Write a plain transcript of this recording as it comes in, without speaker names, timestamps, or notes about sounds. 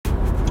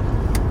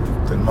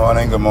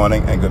Good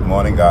morning, and good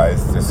morning,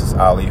 guys. This is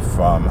Ali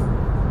from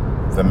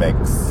The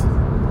Mix.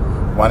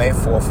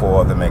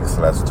 1844 The Mix,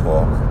 let's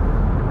talk.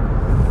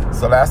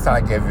 So last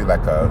time I gave you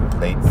like a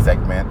late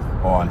segment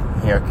on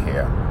hair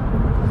care.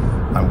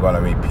 I'm going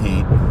to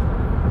repeat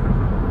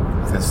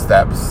the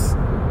steps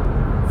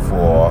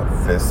for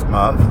this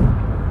month.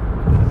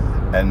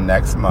 And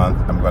next month,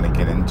 I'm going to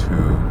get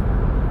into,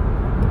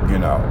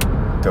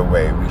 the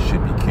way we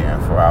should be caring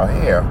for our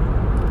hair.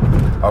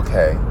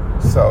 Okay,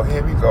 so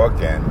here we go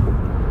again.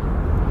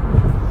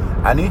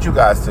 I need you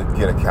guys to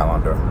get a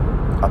calendar,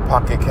 a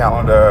pocket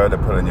calendar to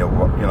put in your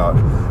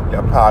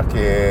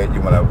pocket.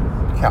 You want to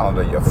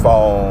calendar your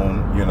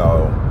phone,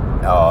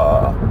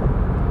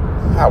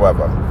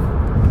 however.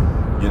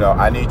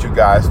 I need you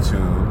guys to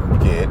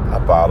get a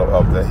bottle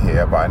of the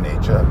Hair by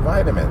Nature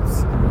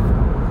vitamins.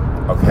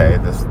 Okay,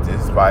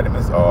 these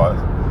vitamins are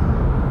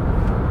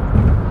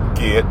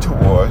geared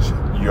towards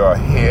your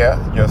hair,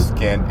 your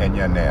skin, and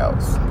your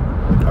nails.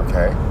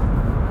 Okay,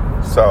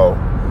 so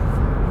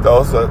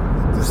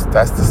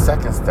that's the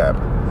second step.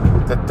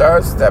 The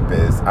third step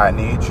is I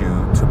need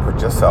you to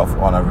put yourself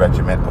on a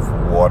regimen of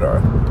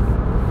water.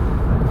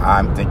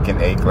 I'm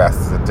thinking 8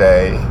 glasses a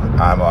day.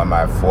 I'm on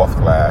my 4th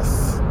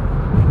glass.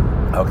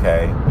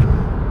 Okay,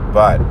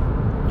 but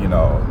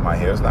my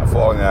hair is not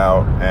falling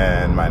out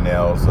and my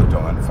nails are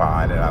doing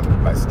fine,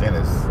 and my skin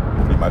is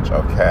pretty much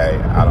okay.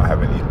 I don't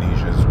have any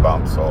lesions,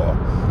 bumps, or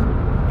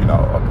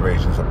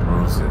abrasions or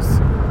bruises.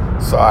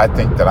 So I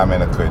think that I'm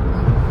in a good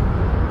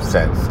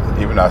sense,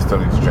 even though I still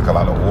need to drink a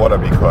lot of water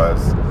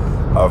because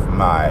of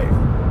my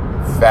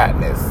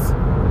fatness.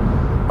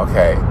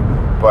 Okay,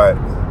 but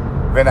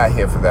we're not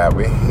here for that.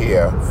 We're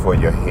here for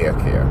your hair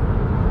care.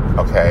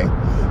 Okay,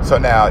 so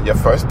now your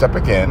first step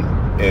again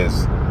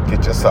is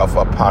get yourself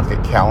a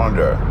pocket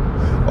calendar,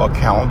 or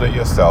calendar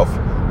yourself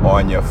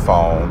on your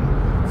phone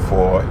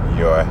for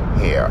your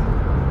hair.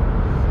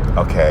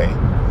 Okay,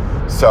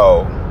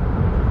 so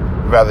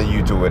whether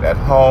you do it at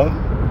home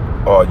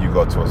or you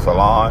go to a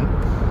salon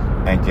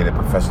and get it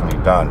professionally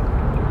done,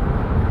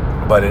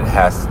 but it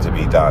has to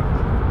be done.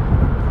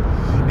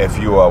 If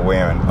you are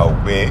wearing a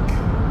wig,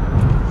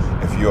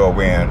 if you are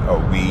wearing a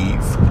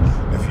weave,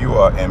 if you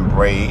are in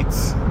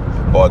braids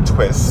or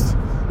twists,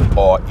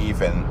 or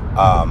even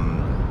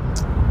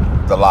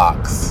the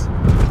locks,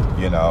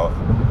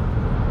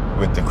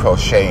 with the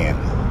crocheting,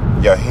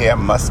 your hair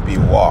must be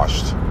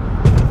washed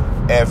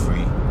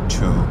every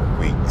 2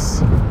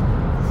 weeks.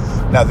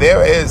 Now,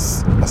 there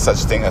is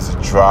such thing as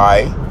a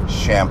dry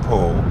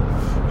shampoo.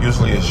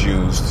 Usually is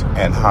used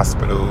in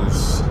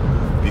hospitals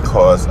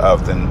because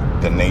of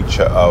the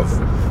nature of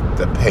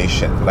the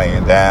patient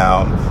laying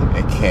down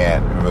and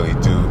can't really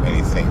do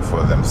anything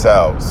for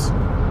themselves,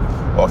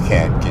 or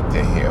can't get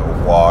their hair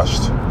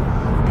washed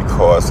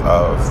because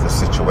of the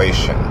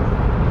situation.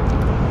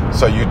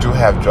 So you do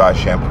have dry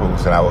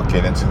shampoos, and I will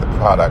get into the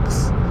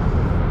products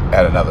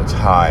at another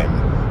time.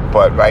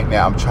 But right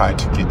now I'm trying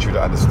to get you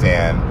to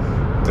understand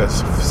the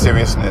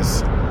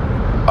seriousness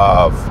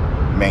of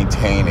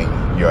maintaining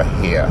your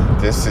hair.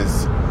 This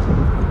is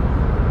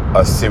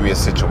a serious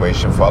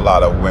situation for a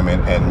lot of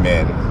women and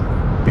men,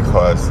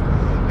 because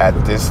at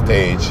this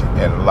stage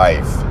in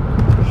life,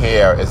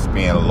 hair is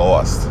being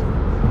lost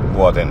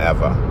more than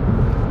ever.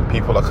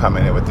 People are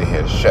coming in with their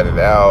hair shedded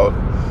out,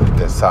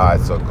 their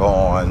sides are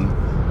gone,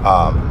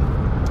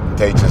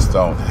 they just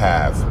don't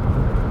have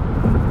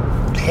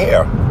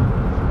hair,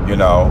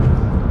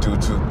 due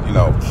to,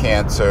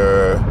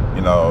 cancer,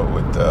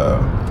 with the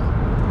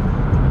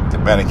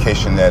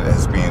medication that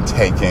is being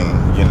taken,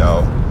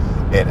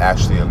 it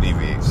actually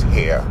alleviates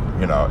hair,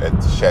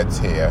 it sheds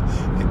hair,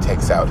 it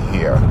takes out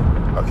hair,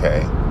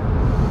 okay?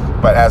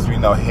 But as we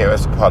know, hair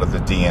is part of the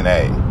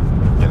DNA,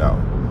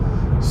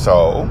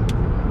 so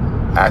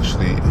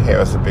actually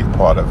hair is a big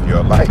part of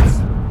your life,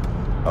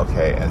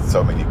 okay, in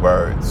so many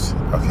words,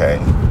 okay?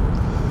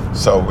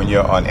 So when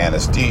you're on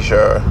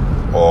anesthesia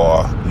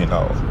or,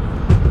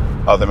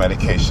 other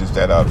medications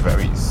that are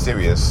very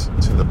serious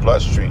to the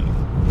bloodstream,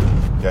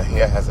 your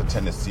hair has a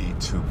tendency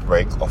to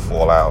break or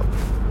fall out.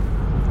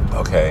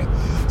 Okay,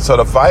 so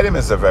the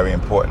vitamins are very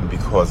important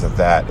because of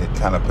that. It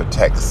kind of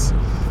protects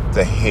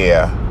the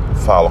hair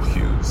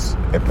follicles.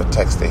 It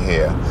protects the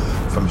hair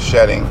from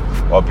shedding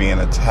or being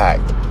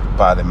attacked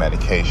by the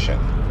medication.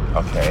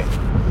 Okay,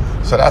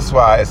 so that's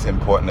why it's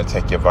important to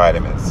take your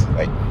vitamins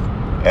like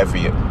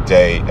every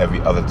day,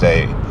 every other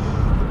day,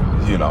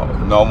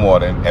 no more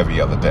than every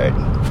other day.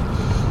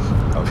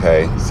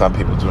 Okay, some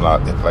people do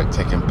not like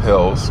taking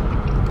pills.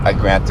 I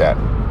grant that.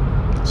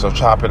 So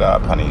chop it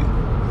up, honey,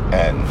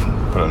 and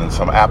put it in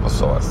some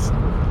applesauce.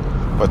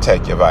 But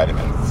take your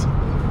vitamins.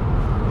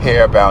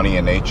 Hair Bounty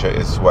in Nature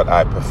is what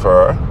I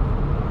prefer.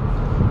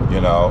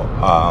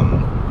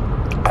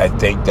 I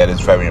think that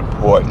it's very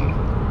important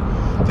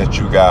that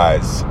you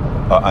guys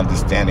are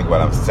understanding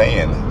what I'm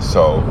saying,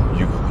 so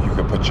you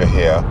can put your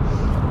hair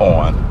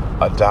on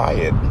a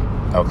diet.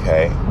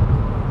 Okay,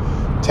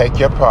 take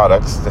your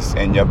products that's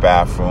in your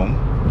bathroom,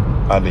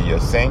 under your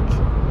sink,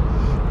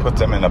 put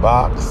them in a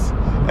box,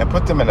 and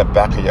put them in the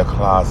back of your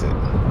closet.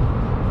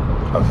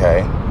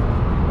 Okay?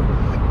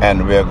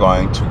 And we're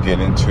going to get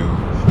into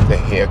the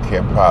hair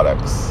care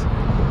products,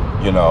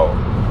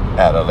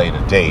 at a later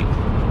date.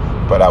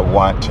 But I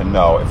want to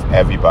know if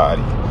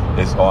everybody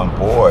is on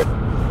board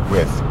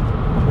with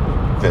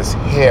this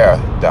hair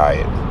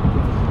diet,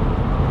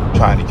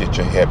 trying to get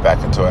your hair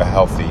back into a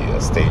healthy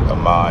state of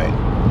mind.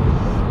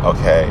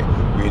 Okay,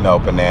 we know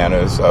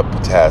bananas are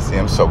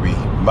potassium, so we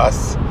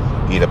must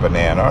eat a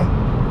banana.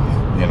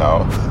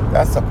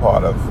 That's a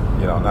part of,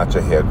 not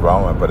your hair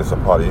growing, but it's a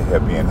part of your hair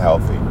being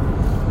healthy.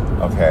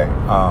 Okay,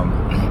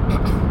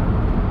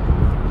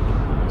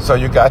 so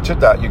you got your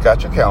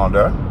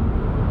calendar.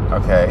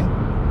 Okay,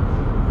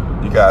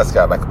 you guys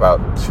got like about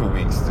 2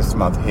 weeks this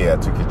month here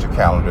to get your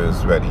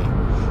calendars ready,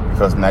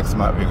 because next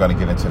month we're going to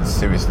get into the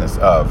seriousness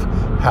of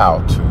how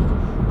to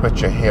put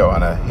your hair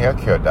on a hair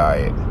care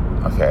diet,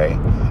 okay,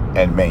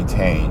 and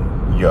maintain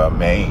your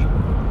mane.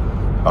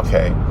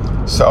 Okay,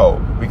 so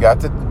we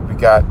got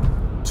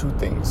 3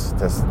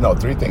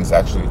 things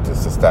actually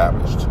that's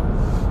established.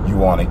 You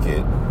want to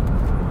get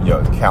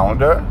your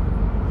calendar,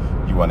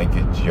 you want to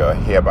get your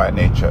Hair by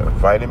Nature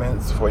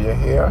vitamins for your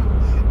hair,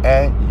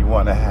 and you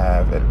want to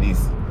have at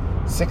least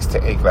 6 to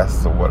 8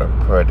 glasses of water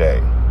per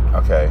day.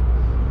 Okay,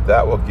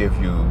 that will give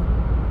you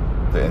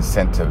the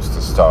incentives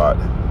to start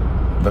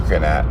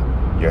looking at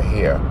your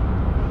hair.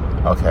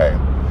 Okay,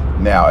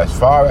 now as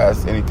far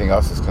as anything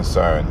else is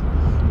concerned,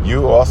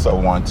 you also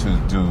want to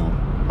do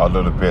a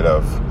little bit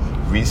of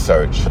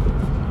research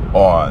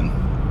on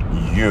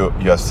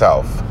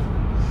yourself,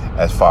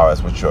 as far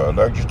as what you're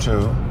allergic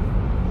to,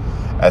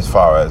 as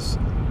far as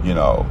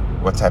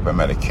what type of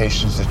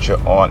medications that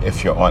you're on,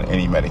 if you're on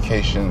any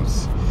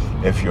medications.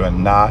 If you're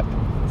not,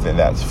 then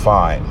that's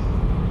fine.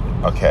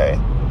 Okay,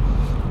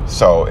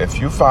 so if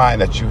you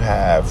find that you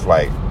have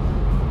like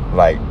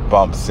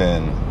bumps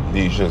and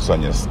lesions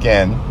on your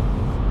skin,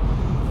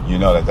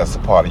 that's a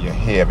part of your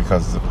hair,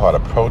 because it's a part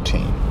of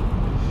protein.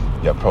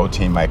 Your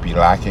protein might be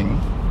lacking,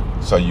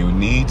 so you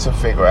need to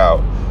figure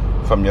out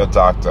from your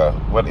doctor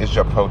what is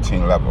your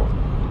protein level.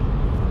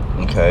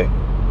 Okay,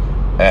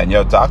 and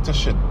your doctor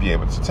should be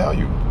able to tell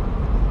you.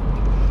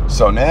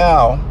 So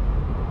now,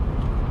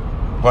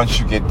 once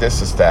you get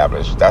this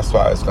established, that's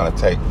why it's going to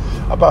take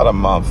about a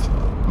month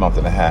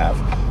and a half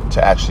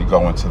to actually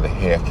go into the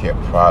hair care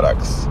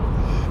products,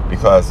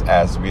 because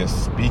as we are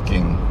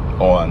speaking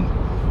on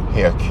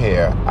hair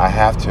care, I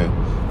have to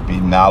be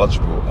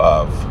knowledgeable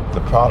of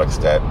the products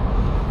that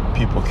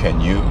people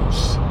can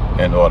use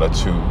in order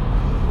to,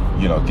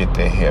 get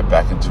their hair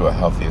back into a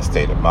healthier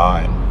state of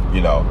mind.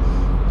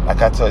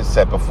 Like I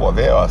said before,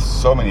 there are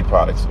so many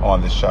products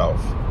on the shelf,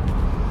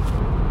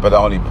 but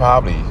only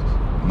probably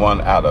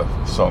one out of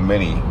so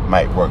many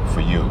might work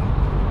for you.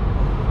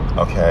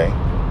 Okay,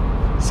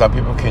 some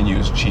people can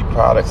use cheap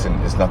products and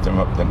it's nothing,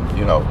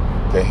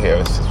 their hair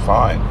is just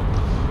fine.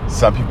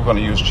 Some people are going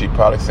to use cheap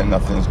products and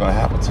nothing is going to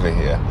happen to their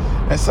hair.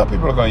 And some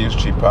people are going to use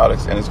cheap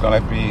products and it's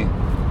going to be,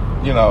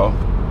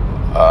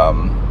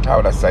 how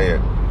would I say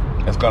it?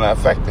 It's going to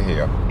affect the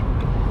hair.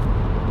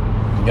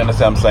 You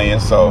understand what I'm saying?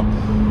 So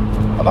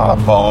a lot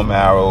of bone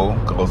marrow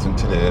goes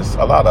into this.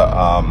 A lot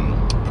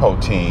of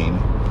protein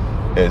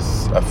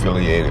is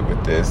affiliated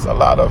with this. A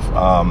lot of,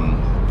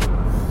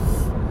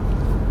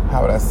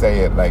 how would I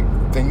say it? Like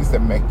things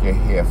that make your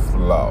hair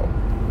flow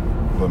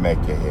will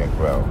make your hair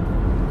grow.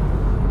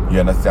 You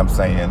understand what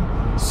I'm saying?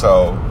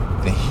 So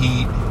the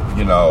heat,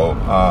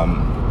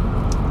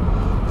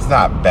 it's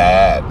not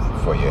bad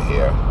for your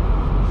hair.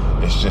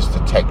 It's just the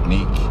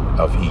technique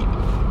of heat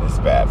is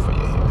bad for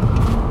your hair.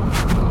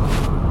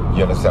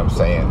 You understand what I'm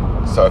saying?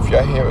 So if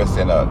your hair is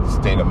in a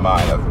state of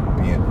mind of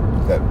being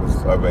that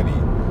was already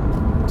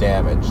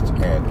damaged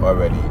and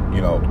already,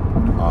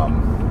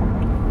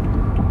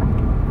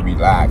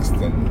 relaxed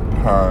and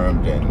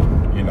permed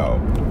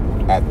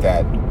and, at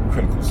that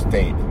critical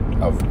state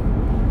of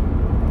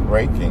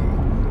breaking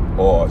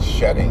or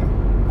shedding,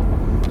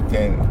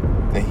 then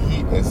the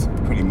heat is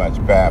pretty much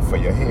bad for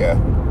your hair.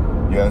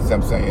 You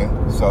understand what I'm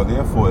saying? So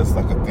therefore, it's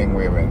like a thing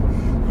wherein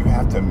you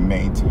have to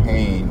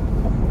maintain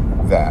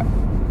that,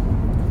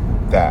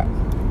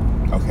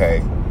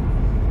 okay?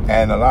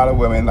 And a lot of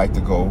women like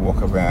to go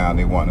walk around.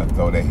 They want to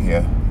throw their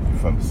hair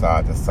from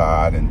side to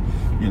side and,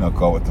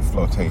 go with the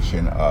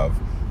flotation of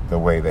the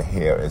way the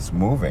hair is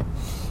moving.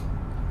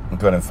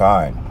 Good and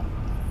fine.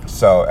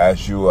 So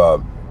as you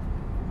are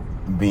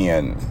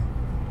being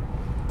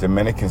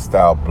Dominican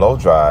style blow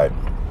dried,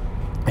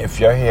 if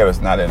your hair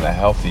is not in a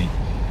healthy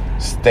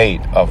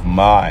state of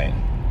mind,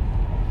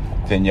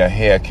 then your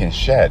hair can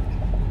shed.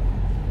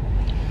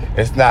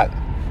 It's not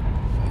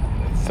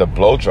the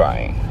blow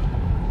drying.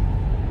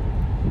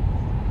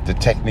 The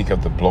technique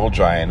of the blow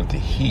drying of the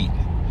heat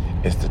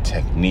is the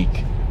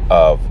technique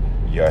of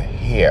your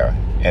hair,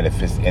 and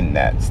if it's in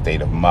that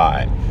state of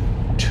mind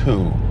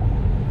to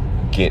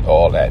get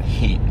all that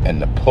heat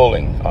and the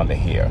pulling on the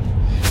hair.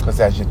 Because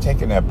as you're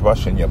taking that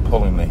brush and you're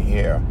pulling the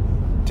hair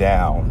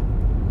down,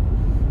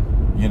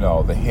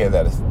 the hair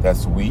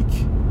that's weak,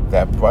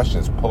 that brush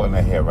is pulling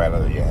the hair right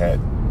out of your head.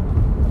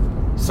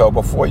 So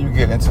before you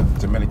get into the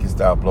Dominican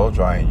style blow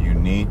drying, you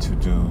need to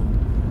do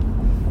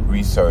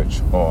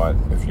research on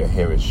if your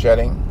hair is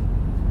shedding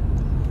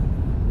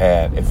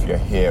and if your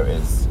hair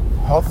is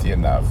healthy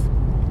enough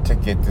to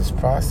get this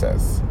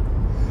process.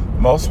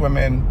 Most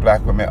women,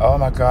 black women, oh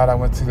my God, I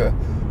went to the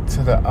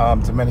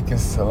Dominican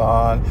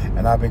salon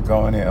and I've been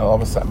going in, and all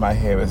of a sudden my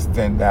hair is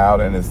thinned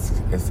out and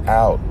it's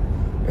out.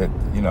 It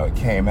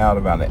came out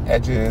around the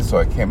edges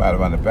or it came out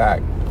around the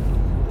back.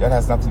 That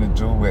has nothing to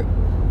do with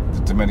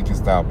the Dominican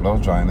style blow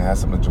drying. It has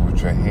something to do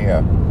with your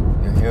hair.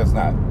 Your hair is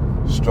not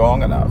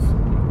strong enough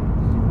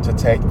to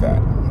take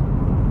that.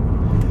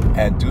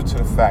 And due to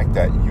the fact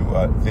that you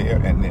are there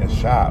in their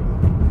shop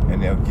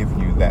and they'll give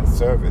you that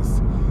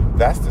service,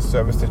 that's the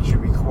service that you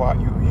require.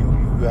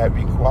 You have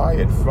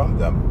required from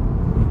them.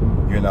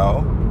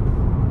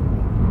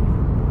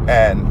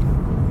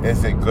 And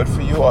is it good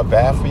for you or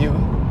bad for you?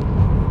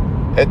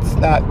 It's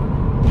not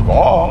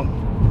wrong,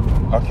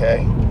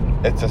 okay?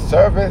 It's a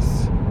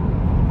service.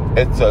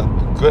 It's a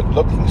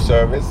good-looking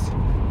service,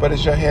 but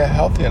is your hair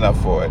healthy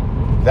enough for it?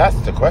 That's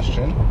the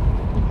question.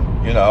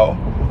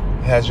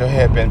 Has your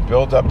hair been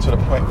built up to the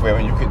point where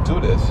you could do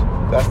this?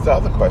 That's the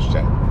other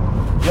question.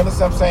 You understand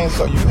what I'm saying?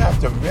 So you have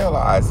to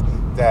realize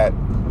that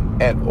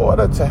in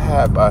order to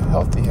have a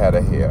healthy head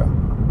of hair,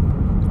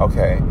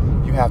 okay,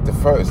 you have to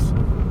first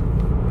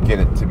get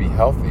it to be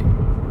healthy.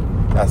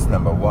 That's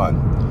number one.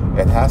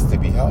 It has to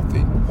be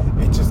healthy.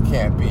 It just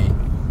can't be,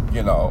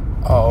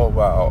 oh,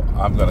 well,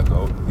 I'm going to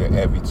go there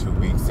every 2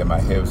 weeks and my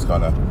hair is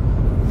going to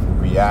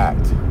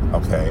react.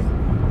 Okay.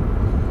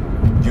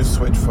 You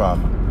switch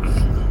from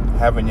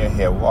having your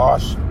hair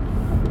washed,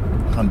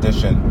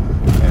 conditioned,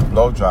 and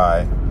blow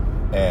dry,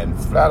 and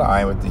flat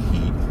iron with the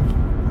heat,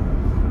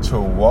 to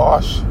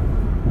wash,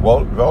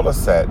 roller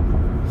set,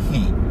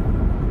 heat,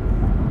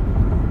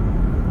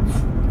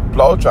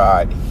 blow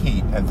dried,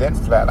 heat, and then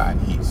flat iron,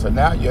 heat. So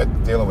now you're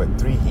dealing with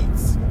 3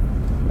 heats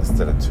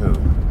instead of 2.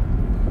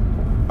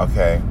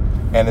 Okay?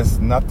 And there's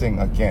nothing,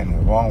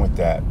 again, wrong with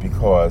that,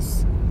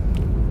 because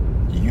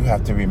you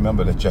have to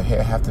remember that your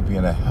hair has to be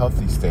in a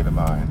healthy state of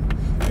mind.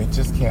 It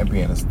just can't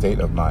be in a state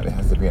of mind. It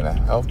has to be in a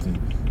healthy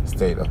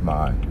state of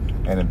mind.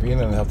 And in being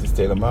in a healthy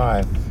state of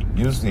mind,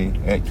 usually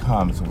it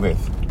comes with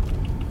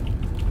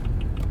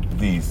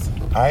these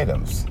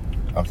items.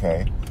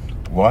 Okay?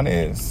 One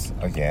is,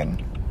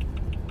 again,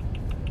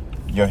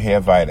 your hair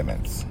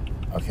vitamins.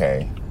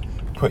 Okay?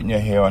 Putting your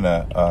hair on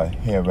a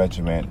hair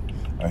regimen,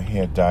 a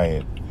hair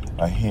diet,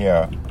 a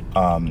hair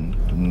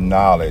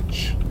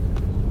knowledge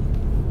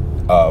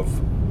of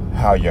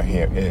how your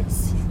hair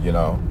is,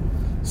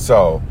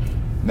 So,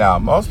 now,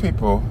 most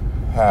people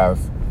have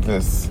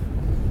this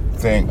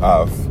thing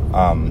of,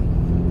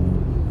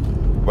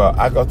 well,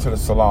 I go to the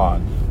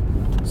salon,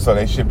 so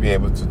they should be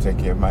able to take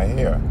care of my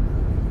hair.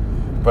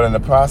 But in the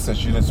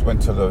process, you just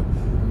went to the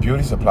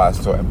beauty supply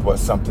store and bought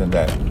something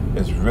that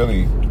is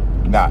really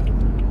not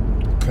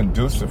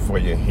conducive for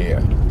your hair.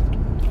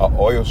 An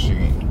oil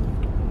sheen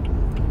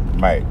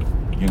might,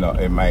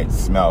 it might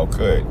smell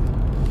good,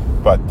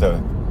 but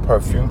the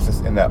perfumes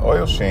that's in that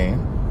oil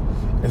sheen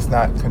is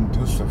not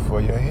conducive for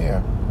your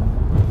hair.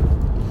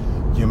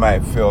 You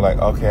might feel like,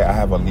 okay, I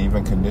have a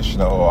leave-in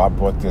conditioner, or I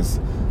bought this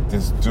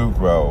do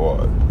grow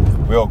or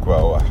will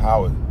grow, or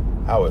how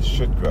it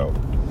should grow,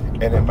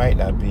 and it might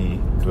not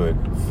be good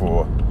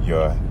for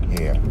your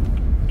hair.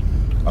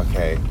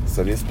 Okay,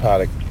 so this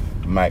product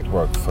might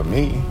work for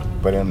me,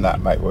 but it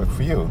might work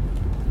for you.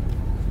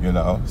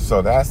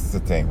 So that's the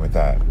thing with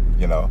that.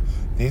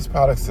 These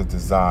products are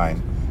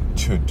designed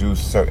to do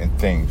certain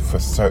things for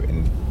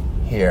certain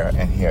hair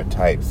and hair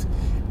types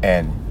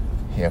and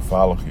hair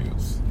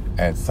follicles.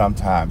 And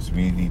sometimes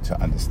we need to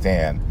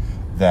understand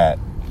that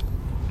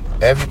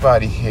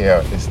everybody's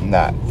hair is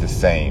not the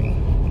same.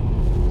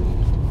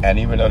 And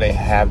even though they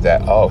have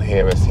that,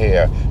 hair is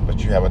hair,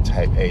 but you have a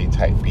type A,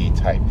 type B,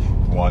 type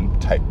 1,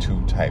 type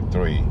 2, type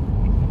 3.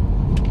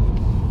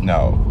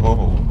 No,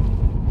 boo-boo.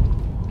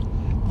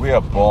 We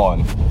are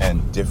born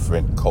in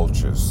different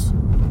cultures.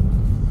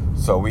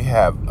 So we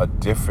have a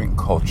different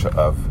culture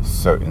of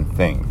certain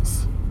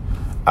things.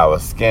 Our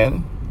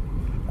skin,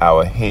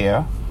 our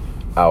hair,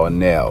 our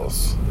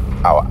nails,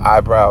 our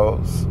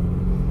eyebrows,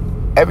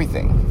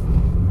 everything.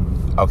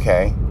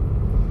 Okay?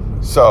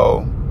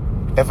 So,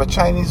 if a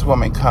Chinese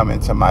woman come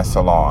into my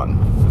salon,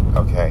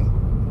 okay,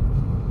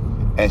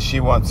 and she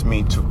wants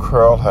me to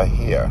curl her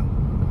hair,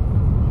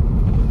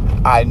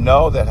 I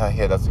know that her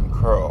hair doesn't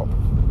curl.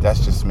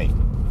 That's just me.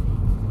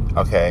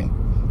 Okay?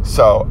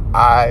 So,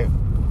 I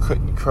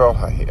couldn't curl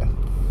her hair.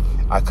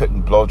 I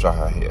couldn't blow dry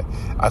her hair.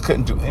 I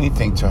couldn't do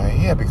anything to her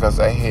hair because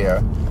her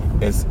hair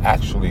is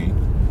actually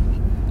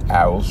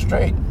arrow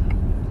straight.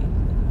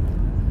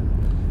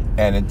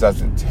 And it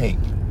doesn't take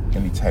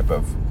any type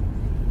of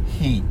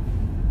heat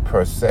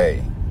per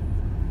se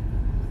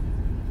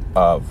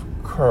of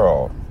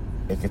curl.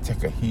 It could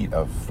take a heat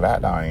of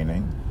flat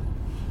ironing,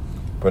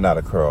 but not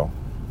a curl.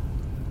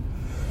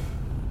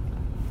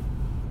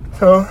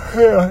 So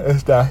hair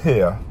is not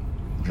hair.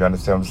 You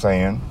understand what I'm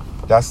saying?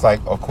 That's like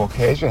a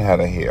Caucasian head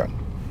of hair.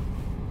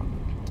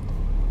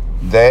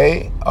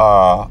 they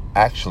are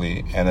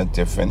actually in a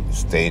different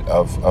state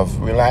of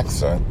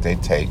relaxer. They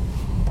take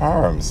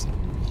perms.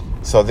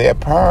 So their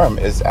perm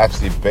is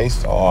actually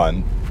based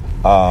on,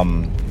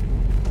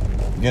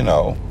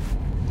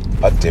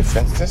 a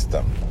different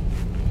system.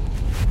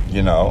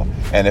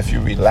 And if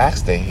you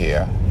relax their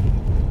hair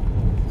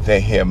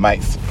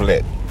might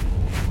split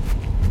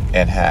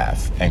in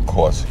half and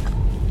cause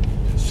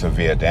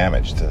severe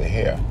damage to the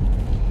hair.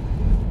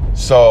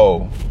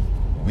 So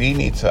we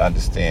need to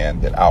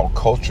understand that our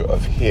culture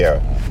of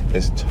hair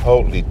is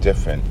totally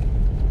different.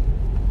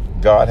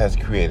 God has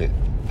created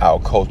our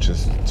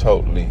cultures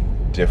totally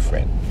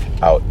different.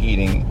 Our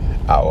eating,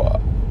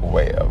 our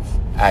way of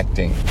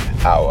acting,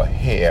 our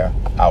hair,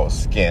 our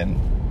skin.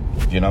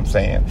 You know what I'm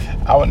saying?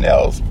 Our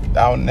nails,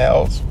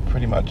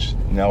 pretty much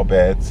nail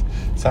beds.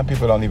 Some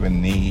people don't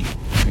even need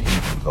to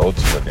even go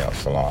to the nail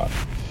salon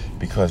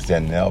because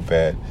their nail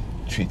bed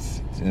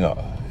treats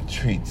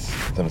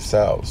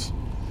themselves.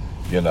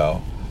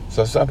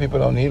 So some people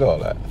don't need all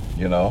that.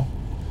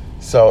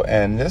 So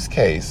in this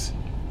case,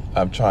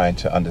 I'm trying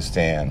to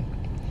understand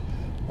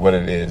what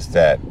it is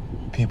that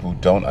people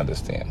don't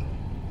understand.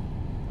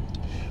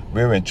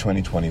 We're in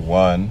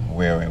 2021,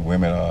 wherein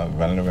women are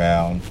running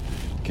around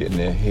getting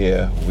their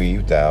hair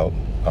weaved out,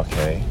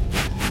 okay?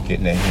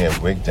 Getting their hair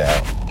wigged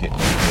out, getting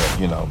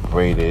their hair,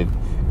 braided,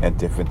 and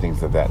different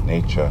things of that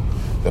nature.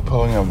 The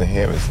pulling of the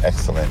hair is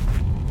excellent.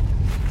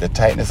 The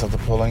tightness of the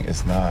pulling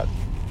is not,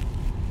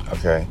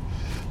 okay?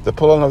 The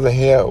pulling of the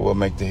hair will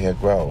make the hair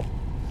grow.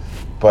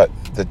 But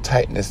the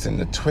tightness and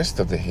the twist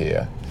of the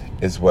hair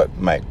is what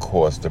might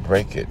cause the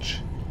breakage.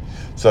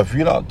 So if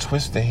you don't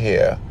twist the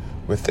hair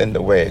within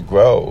the way it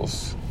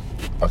grows,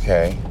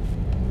 okay,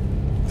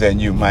 then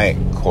you might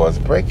cause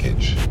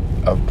breakage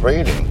of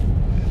braiding.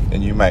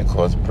 Then you might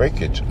cause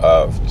breakage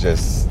of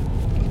just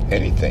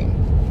anything.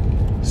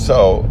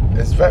 So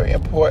it's very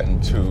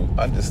important to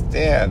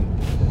understand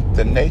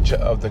the nature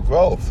of the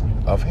growth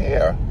of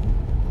hair.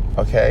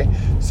 Okay,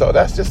 so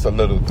that's just a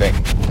little thing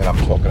that I'm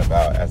talking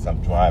about as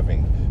I'm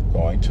driving,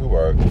 going to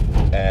work.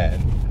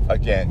 And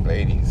again,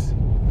 ladies,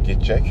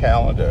 get your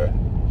calendar,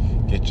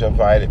 get your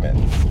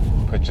vitamins,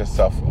 put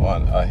yourself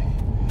on a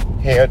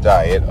hair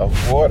diet of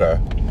water.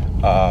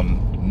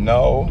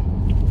 Know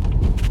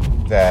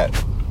that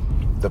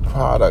the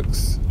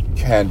products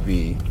can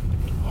be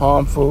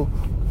harmful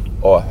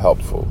or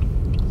helpful.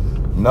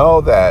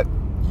 Know that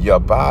your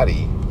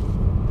body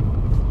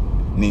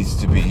needs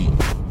to be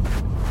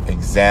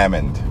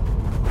examined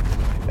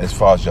as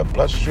far as your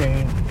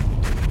bloodstream,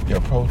 your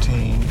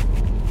protein,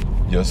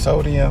 your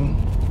sodium,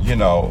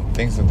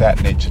 things of that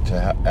nature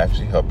to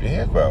actually help your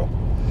hair grow.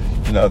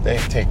 They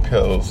take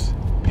pills.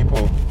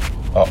 People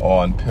are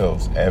on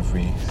pills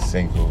every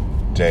single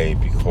day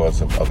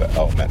because of other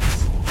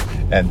elements.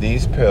 And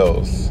these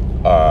pills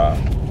are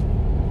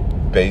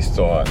based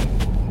on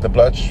the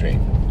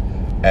bloodstream.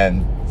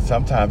 And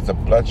sometimes the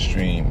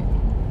bloodstream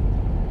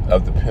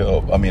of the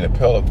pill, a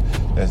pill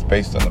that's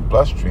based on the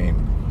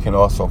bloodstream can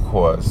also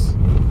cause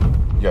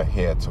your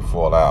hair to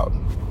fall out.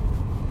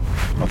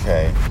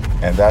 Okay?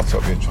 And that's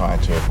what we're trying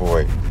to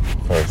avoid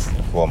first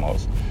and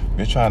foremost.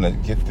 We're trying to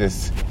get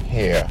this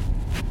hair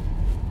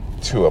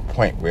to a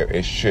point where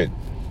it should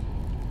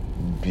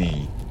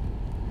be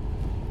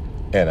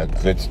in a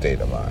good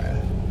state of mind.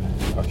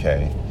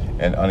 Okay?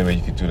 And the only way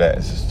you can do that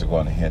is just to go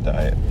on a hair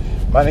diet.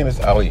 My name is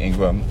Ali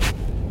Ingram.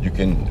 You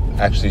can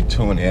actually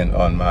tune in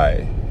on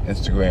my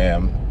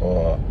Instagram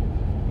or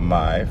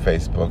my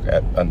Facebook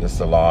under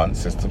Salon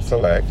System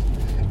Select,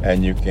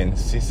 and you can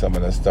see some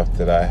of the stuff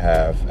that I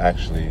have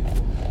actually,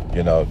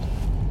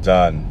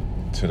 done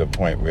to the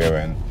point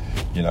wherein,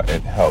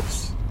 it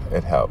helps.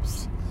 It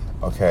helps.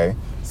 Okay,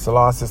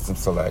 Salon System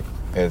Select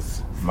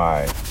is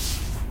my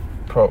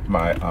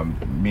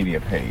media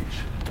page.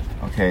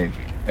 Okay,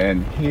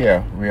 and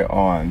here we're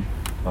on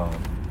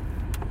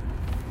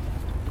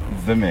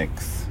The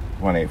Mix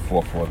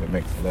 1844. The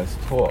Mix. Let's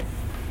talk.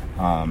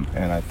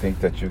 And I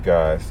think that you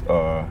guys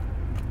are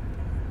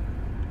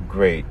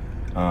great.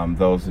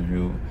 Those of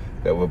you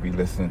that will be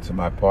listening to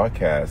my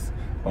podcast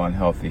on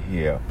Healthy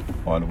Hair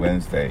on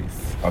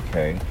Wednesdays.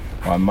 Okay.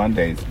 On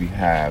Mondays, we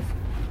have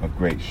a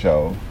great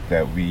show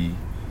that we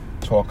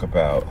talk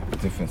about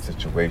different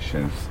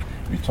situations.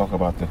 We talk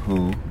about the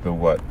who, the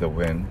what, the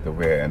when, the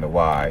where, and the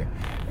why.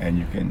 And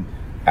you can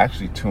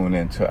actually tune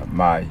into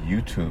my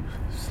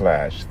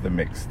YouTube/The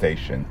Mix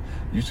station,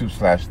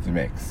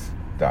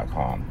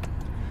 YouTube/TheMix.com.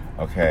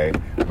 Okay,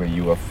 where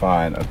you will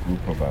find a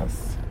group of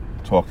us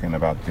talking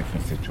about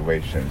different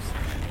situations.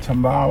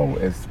 Tomorrow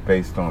is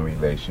based on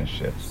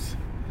relationships.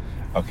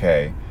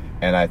 Okay,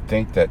 and I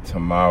think that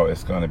tomorrow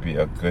is going to be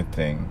a good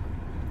thing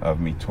of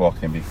me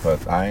talking,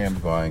 because I am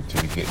going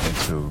to get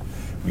into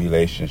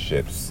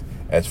relationships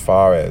as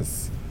far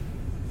as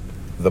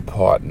the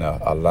partner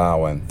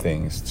allowing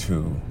things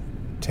to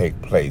take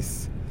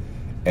place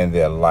in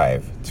their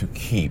life to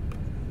keep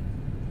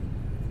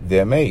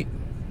their mate.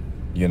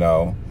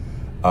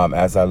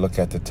 As I look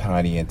at the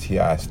Tiny and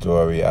T.I.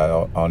 story, I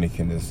only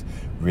can just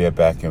rear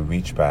back and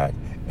reach back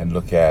and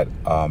look at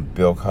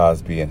Bill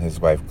Cosby and his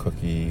wife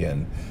Cookie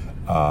and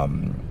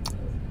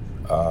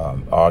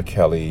R.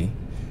 Kelly,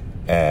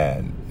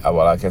 and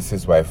well, I guess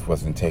his wife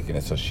wasn't taking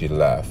it, so she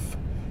left.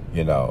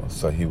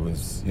 So he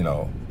was,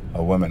 a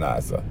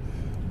womanizer.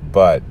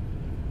 But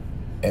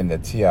in the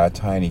T.I.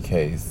 Tiny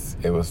case,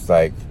 it was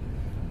like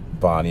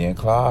Bonnie and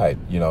Clyde,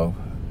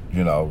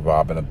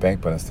 robbing a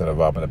bank, but instead of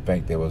robbing a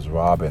bank, they was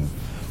robbing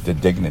the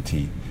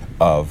dignity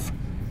of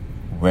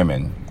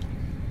women.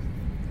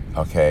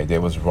 Okay, they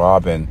was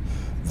robbing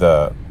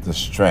the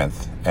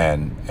strength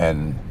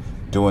and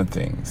doing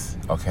things.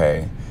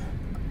 Okay,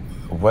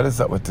 what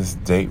is up with this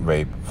date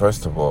rape?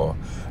 First of all,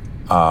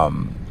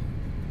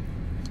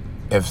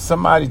 if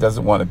somebody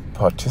doesn't want to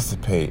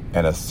participate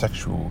in a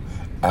sexual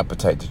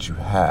appetite that you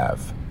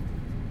have,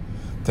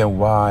 then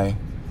why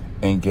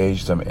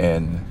engage them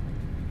in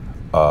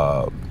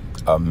a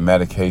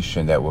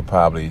medication that will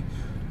probably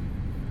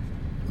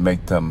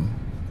make them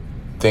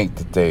think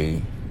that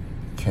they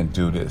can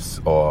do this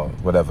or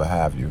whatever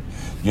have you.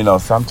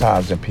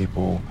 Sometimes when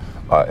people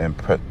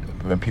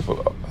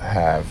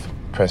have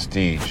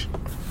prestige,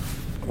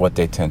 what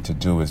they tend to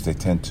do is they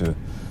tend to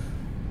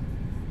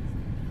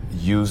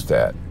use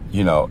that,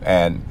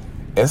 and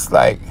it's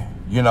like,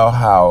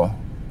 how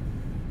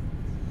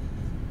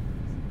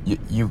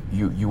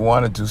you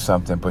want to do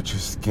something, but you're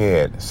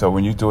scared. So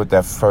when you do it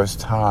that first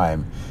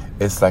time,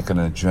 it's like an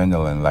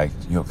adrenaline, like,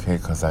 okay,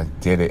 because I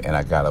did it and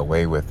I got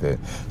away with it.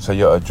 So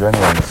your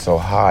adrenaline is so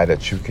high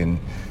that you can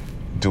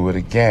do it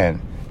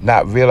again,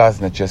 not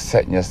realizing that you're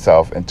setting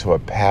yourself into a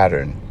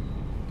pattern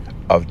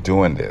of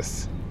doing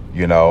this,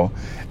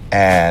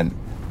 And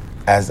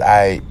as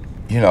I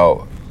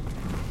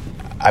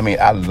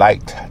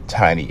liked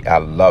Tiny. I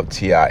love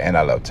T.I. and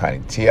I love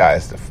Tiny. T.I.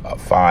 is a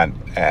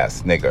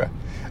fine-ass nigger,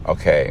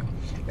 okay?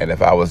 And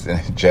if I was in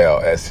jail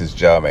as his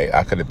jailmate,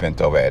 I could have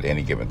bent over at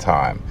any given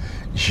time.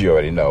 You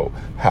already know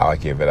how I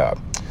give it up.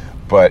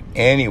 But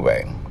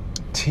anyway,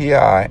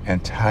 T.I.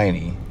 and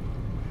Tiny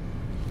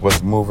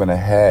was moving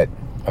ahead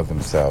of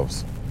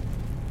themselves.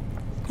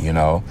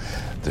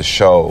 The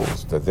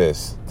shows, the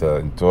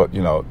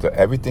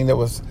everything that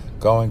was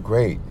going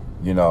great,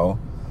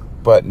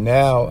 But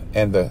now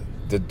in the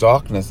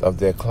darkness of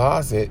their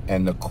closet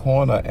and the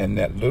corner, and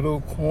that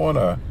little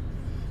corner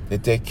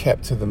that they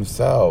kept to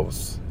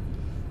themselves,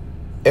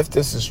 if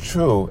this is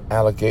true,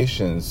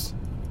 allegations,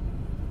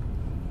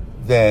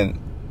 then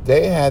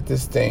they had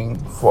this thing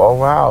for a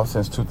while,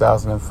 since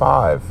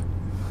 2005.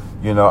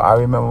 I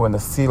remember when the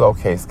CeeLo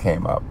case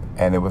came up,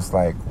 and it was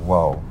like,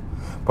 whoa.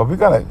 But we're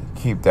going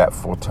to keep that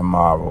for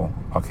tomorrow,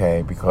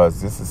 okay?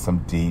 Because this is some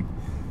deep,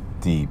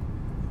 deep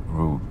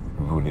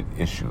rooted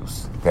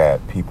issues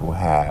that people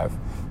have,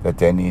 that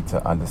they need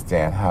to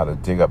understand how to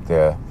dig up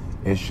their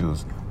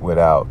issues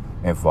without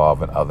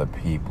involving other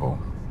people,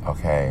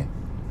 okay?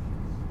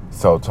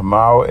 So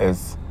tomorrow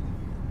is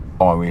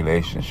on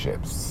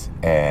relationships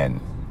and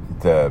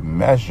the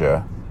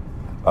measure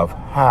of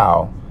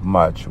how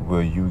much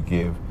will you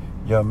give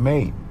your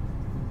mate.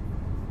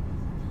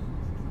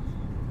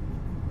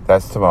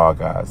 That's tomorrow,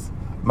 guys.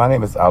 My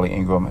name is Ali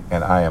Ingram,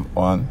 and I am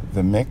on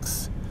The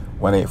Mix.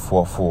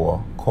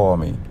 1-844, call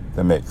me,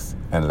 The Mix,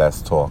 and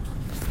let's talk.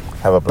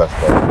 Have a blessed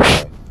day.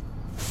 Bye.